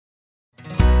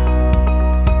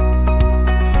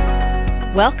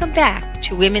Welcome back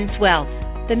to Women's Wealth,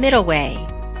 The Middle Way,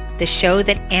 the show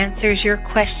that answers your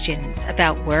questions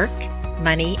about work,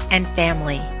 money, and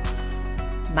family.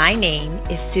 My name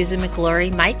is Susan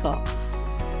McGlory Michael,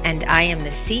 and I am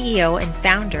the CEO and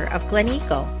founder of Glen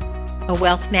Eagle, a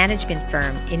wealth management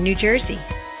firm in New Jersey.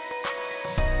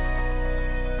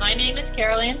 My name is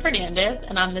Carol Ann Fernandez,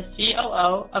 and I'm the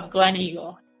COO of Glen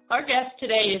Eagle. Our guest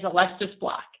today is Alexis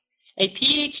Block, a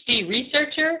PhD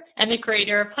researcher and the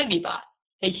creator of HuggieBot,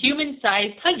 a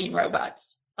human-sized hugging robot.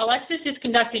 Alexis is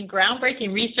conducting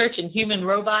groundbreaking research in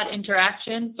human-robot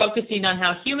interaction, focusing on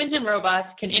how humans and robots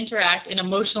can interact in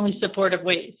emotionally supportive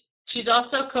ways. She's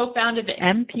also co-founded the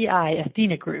MPI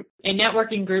Athena Group, a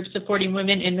networking group supporting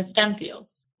women in the STEM field.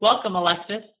 Welcome,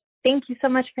 Alexis. Thank you so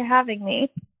much for having me.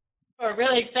 We're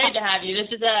really excited to have you.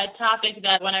 This is a topic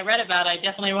that when I read about, I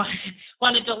definitely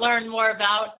wanted to learn more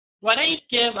about. Why don't you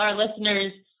give our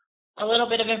listeners a little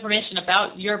bit of information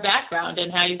about your background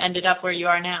and how you ended up where you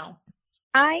are now?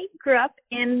 I grew up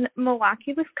in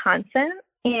Milwaukee, Wisconsin,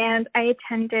 and I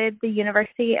attended the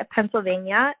University of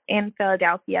Pennsylvania in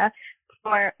Philadelphia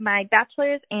for my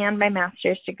bachelor's and my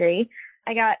master's degree.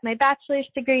 I got my bachelor's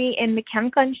degree in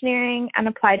mechanical engineering and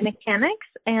applied mechanics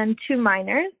and 2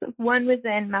 minors. One was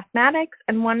in mathematics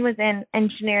and one was in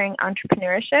engineering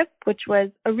entrepreneurship, which was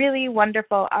a really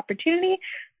wonderful opportunity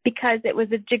because it was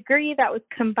a degree that was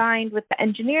combined with the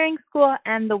engineering school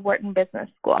and the Wharton Business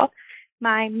School.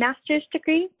 My master's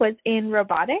degree was in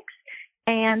robotics,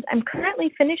 and I'm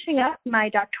currently finishing up my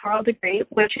doctoral degree,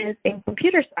 which is in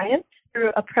computer science, through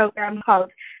a program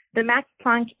called the Max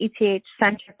Planck ETH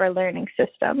Center for Learning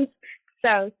Systems.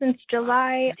 So since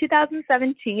July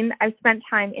 2017, I've spent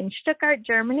time in Stuttgart,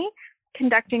 Germany,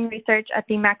 conducting research at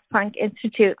the Max Planck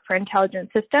Institute for Intelligent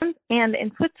Systems, and in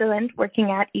Switzerland,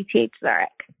 working at ETH Zurich.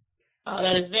 Oh,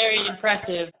 that is very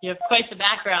impressive. You have quite the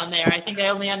background there. I think I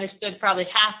only understood probably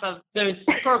half of those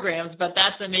programs, but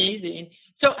that's amazing.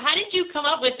 So how did you come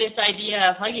up with this idea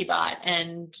of HuggieBot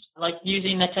and like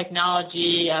using the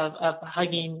technology of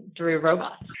hugging through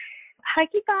robots?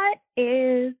 HuggieBot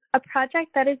is a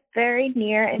project that is very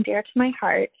near and dear to my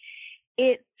heart.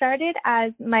 It started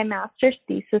as my master's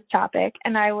thesis topic,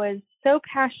 and I was so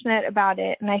passionate about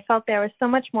it, and I felt there was so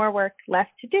much more work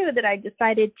left to do that I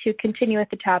decided to continue with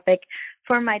the topic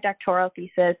for my doctoral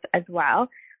thesis as well.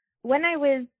 When I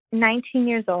was 19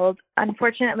 years old,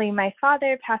 unfortunately, my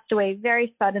father passed away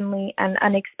very suddenly and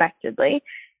unexpectedly.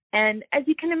 And as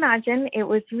you can imagine, it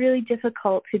was really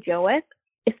difficult to deal with,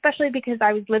 especially because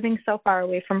I was living so far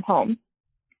away from home.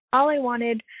 All I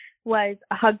wanted was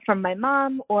a hug from my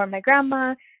mom or my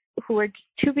grandma, who were just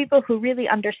 2 people who really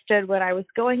understood what I was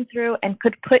going through and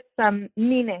could put some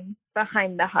meaning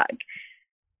behind the hug.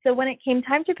 So when it came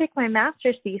time to pick my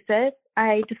master's thesis,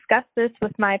 I discussed this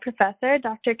with my professor,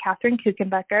 Dr. Catherine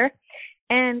Kuchenbecker,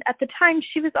 and at the time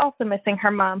she was also missing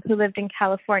her mom who lived in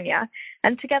California.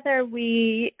 And together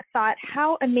we thought,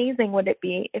 how amazing would it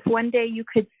be if one day you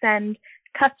could send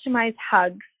customized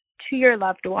hugs to your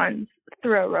loved ones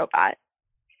through a robot?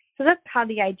 So that's how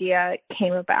the idea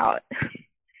came about.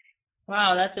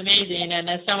 Wow, that's amazing. And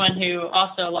as someone who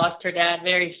also lost her dad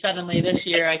very suddenly this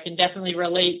year, I can definitely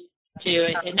relate to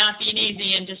it not being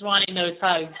easy and just wanting those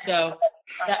hugs. So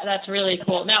that's really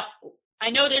cool. Now, I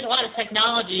know there's a lot of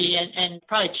technology and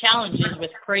probably challenges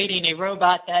with creating a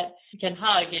robot that can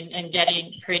hug and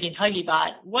creating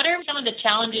HuggieBot. What are some of the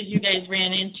challenges you guys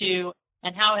ran into,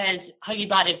 and how has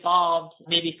HuggieBot evolved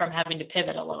maybe from having to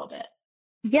pivot a little bit?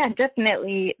 Yeah,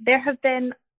 definitely. There have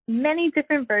been many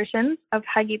different versions of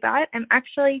HuggieBot. I'm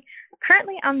actually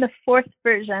currently on the 4th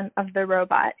version of the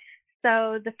robot.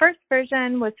 So the first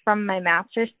version was from my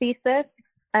master's thesis,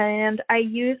 and I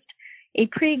used a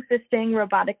pre-existing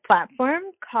robotic platform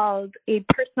called a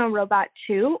Personal Robot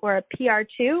 2, or a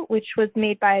PR2, which was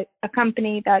made by a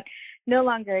company that no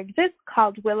longer exists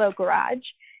called Willow Garage.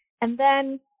 And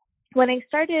then when I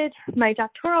started my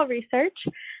doctoral research,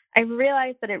 I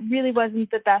realized that it really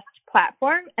wasn't the best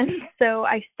platform, and so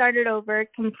I started over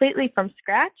completely from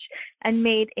scratch and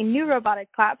made a new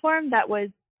robotic platform that was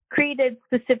created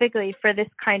specifically for this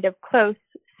kind of close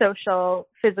social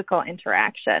physical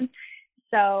interaction.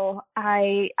 So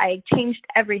I changed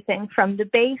everything from the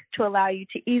base to allow you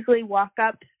to easily walk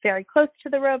up very close to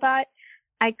the robot.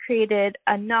 I created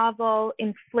a novel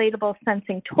inflatable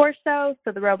sensing torso,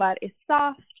 so the robot is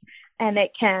soft and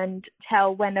it can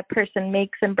tell when a person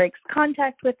makes and breaks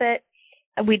contact with it.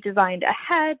 We designed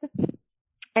a head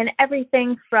and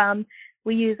everything from,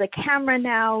 we use a camera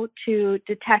now to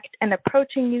detect an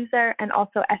approaching user and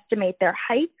also estimate their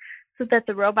height so that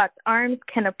the robot's arms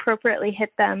can appropriately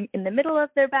hit them in the middle of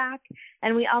their back.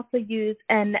 And we also use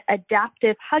an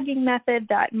adaptive hugging method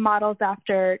that models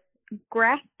after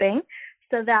grasping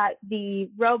so that the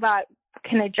robot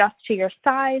can adjust to your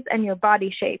size and your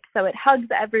body shape. So it hugs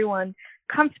everyone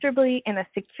comfortably in a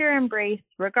secure embrace,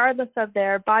 regardless of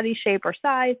their body shape or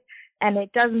size, and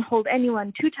it doesn't hold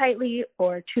anyone too tightly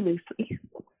or too loosely.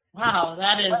 Wow,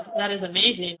 that is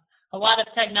amazing. A lot of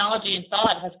technology and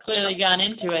thought has clearly gone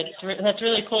into it. That's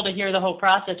really cool to hear the whole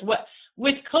process.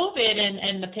 With COVID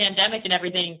and the pandemic and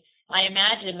everything, I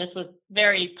imagine this was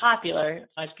very popular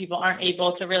as people aren't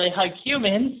able to really hug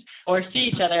humans or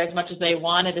see each other as much as they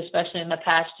wanted, especially in the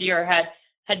past year.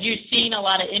 Had you seen a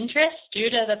lot of interest due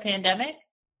to the pandemic?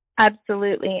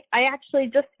 Absolutely. I actually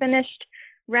just finished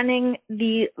running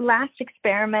the last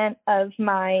experiment of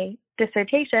my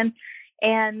dissertation,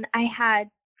 and I had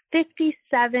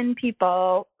 57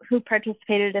 people who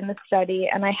participated in the study,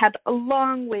 and I had a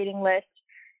long waiting list.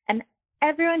 And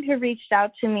everyone who reached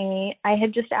out to me, I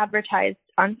had just advertised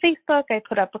on Facebook. I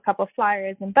put up a couple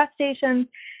flyers in bus stations,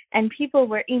 and people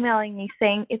were emailing me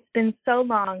saying, "It's been so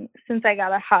long since I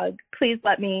got a hug. Please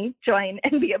let me join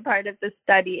and be a part of this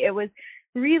study." It was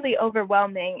really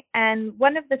overwhelming. And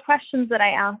one of the questions that I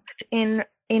asked in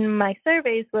my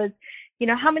surveys was,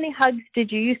 how many hugs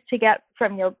did you used to get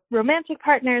from your romantic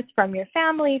partners, from your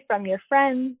family, from your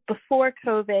friends before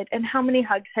COVID? And how many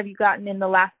hugs have you gotten in the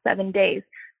last 7 days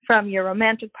from your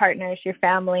romantic partners, your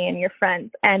family, and your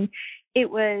friends? And it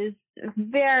was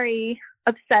very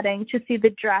upsetting to see the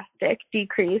drastic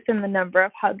decrease in the number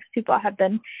of hugs people have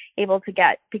been able to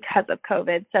get because of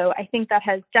COVID. So I think that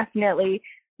has definitely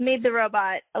made the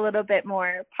robot a little bit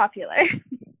more popular.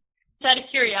 Out of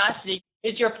curiosity,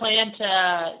 is your plan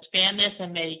to expand this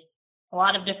and make a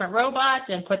lot of different robots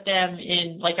and put them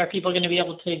in, are people going to be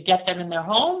able to get them in their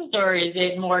homes, or is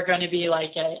it more going to be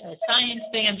like a science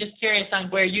thing? I'm just curious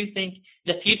on where you think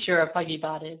the future of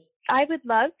HuggyBot is. I would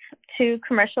love to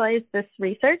commercialize this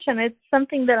research, and it's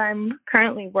something that I'm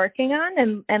currently working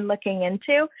on and looking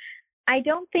into. I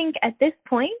don't think at this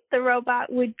point the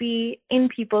robot would be in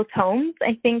people's homes.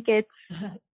 I think it's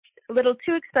a little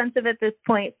too expensive at this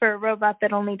point for a robot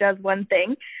that only does one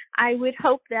thing. I would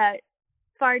hope that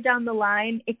far down the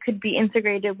line it could be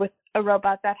integrated with a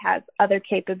robot that has other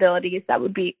capabilities that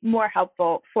would be more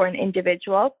helpful for an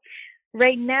individual.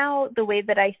 Right now, the way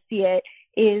that I see it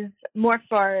is more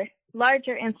for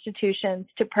larger institutions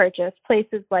to purchase,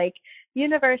 places like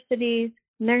universities,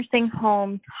 nursing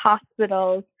homes,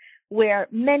 hospitals, where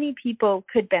many people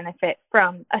could benefit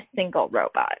from a single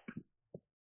robot.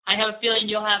 I have a feeling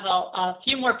you'll have a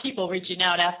few more people reaching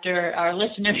out after our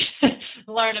listeners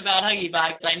learn about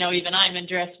HuggyBot. I know even I'm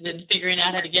interested in figuring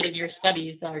out how to get in your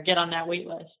studies or get on that wait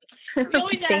list. We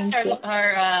always ask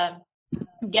our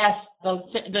guests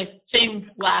the same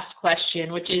last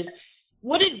question, which is,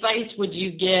 what advice would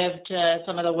you give to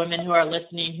some of the women who are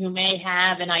listening who may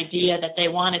have an idea that they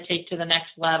want to take to the next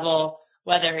level,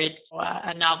 whether it's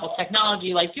a novel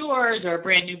technology like yours or a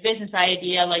brand new business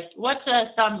idea? What's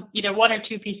either one or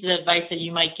two pieces of advice that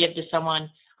you might give to someone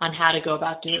on how to go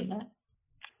about doing that?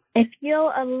 If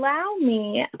you'll allow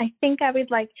me, I think I would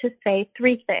like to say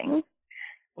three things.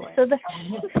 So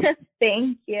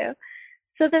thank you.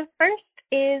 So the first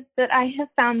is that I have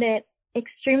found it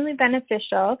extremely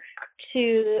beneficial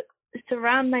to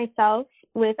surround myself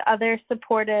with other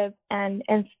supportive and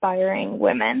inspiring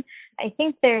women. I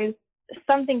think there's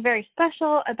something very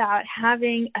special about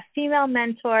having a female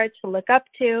mentor to look up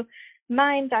to.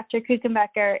 Mine, Dr.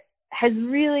 Kuchenbecker, has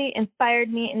really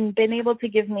inspired me and been able to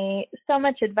give me so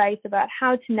much advice about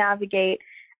how to navigate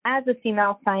as a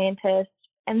female scientist,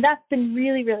 and that's been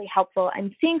really, really helpful.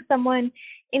 And seeing someone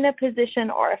in a position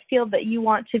or a field that you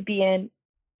want to be in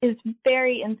is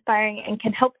very inspiring and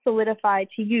can help solidify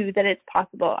to you that it's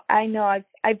possible. I know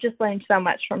I've just learned so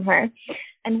much from her.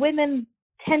 And women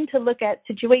tend to look at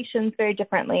situations very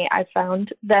differently, I've found,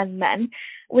 than men,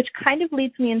 which kind of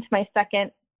leads me into my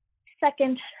second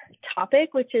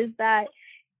topic, which is that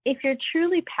if you're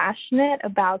truly passionate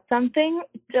about something,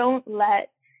 don't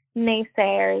let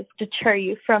naysayers deter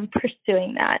you from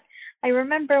pursuing that. I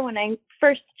remember when I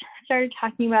first started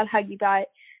talking about HuggyBot,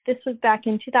 this was back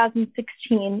in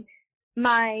 2016,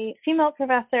 my female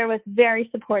professor was very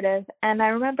supportive, and I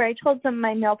remember I told some of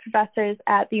my male professors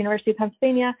at the University of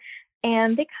Pennsylvania,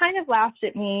 and they kind of laughed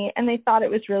at me, and they thought it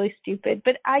was really stupid.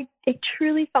 But I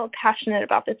truly felt passionate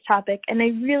about this topic, and I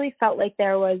really felt like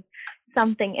there was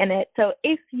something in it. So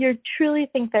if you truly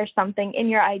think there's something in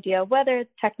your idea, whether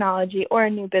it's technology or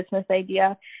a new business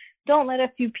idea, don't let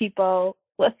a few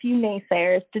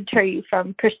naysayers deter you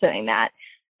from pursuing that.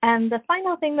 And the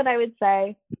final thing that I would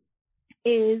say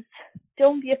is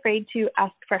don't be afraid to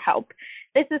ask for help.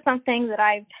 This is something that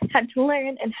I've had to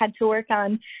learn and had to work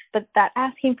on, but that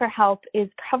asking for help is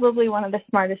probably one of the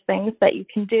smartest things that you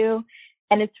can do.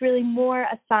 And it's really more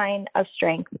a sign of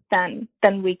strength than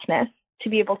weakness, to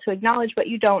be able to acknowledge what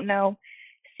you don't know,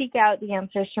 seek out the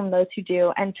answers from those who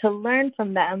do, and to learn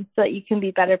from them so that you can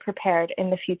be better prepared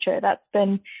in the future. That's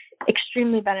been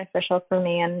extremely beneficial for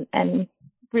me and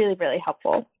really, really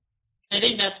helpful. I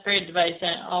think that's great advice,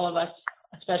 and all of us,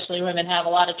 especially women, have a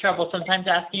lot of trouble sometimes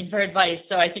asking for advice,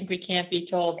 so I think we can't be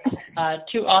told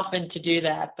too often to do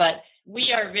that. But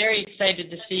we are very excited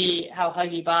to see how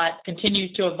HuggyBot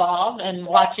continues to evolve and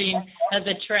watching as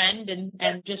a trend,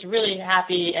 and just really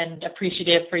happy and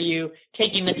appreciative for you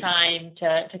taking the time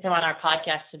to come on our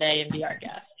podcast today and be our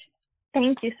guest.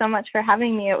 Thank you so much for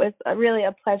having me. It was really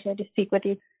a pleasure to speak with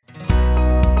you.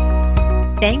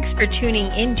 Thanks for tuning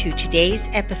into today's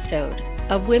episode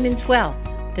of Women's Wealth,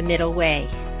 The Middle Way.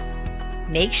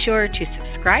 Make sure to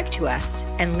subscribe to us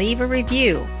and leave a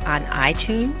review on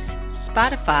iTunes,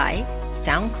 Spotify,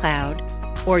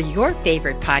 SoundCloud, or your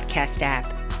favorite podcast app.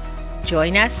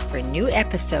 Join us for new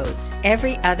episodes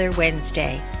every other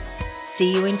Wednesday.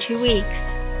 See you in 2 weeks.